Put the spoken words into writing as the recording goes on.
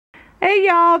Hey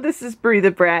y'all, this is Bree the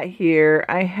Brat here.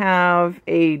 I have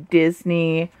a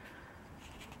Disney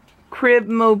crib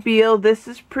mobile. This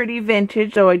is pretty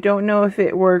vintage, so I don't know if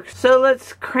it works. So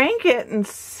let's crank it and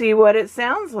see what it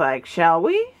sounds like, shall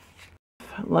we?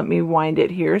 Let me wind it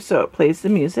here so it plays the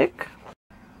music.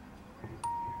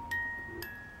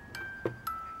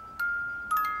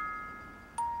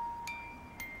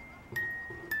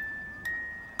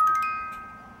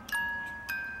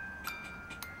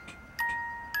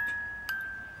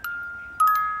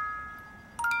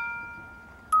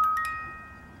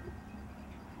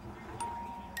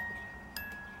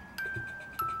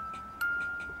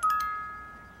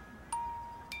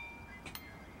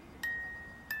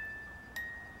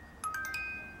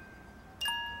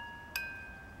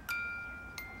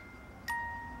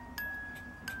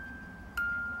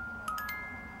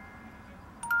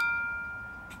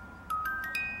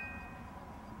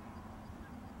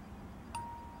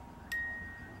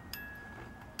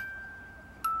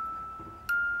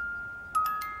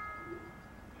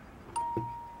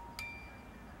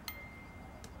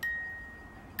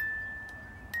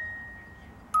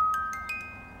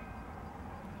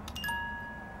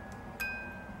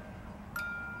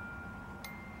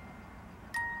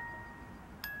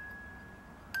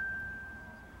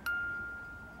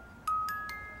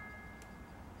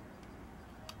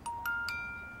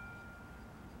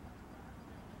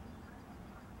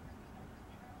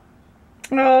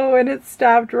 Oh, and it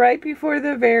stopped right before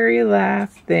the very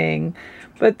last thing.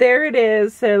 But there it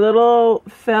is. They're little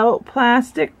felt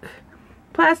plastic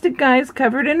guys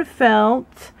covered in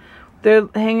felt. They're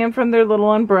hanging from their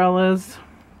little umbrellas.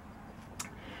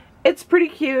 It's pretty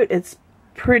cute. It's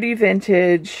pretty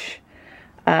vintage.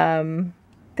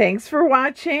 Thanks for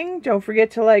watching. Don't forget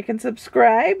to like and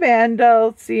subscribe, and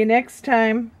I'll see you next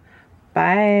time.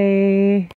 Bye.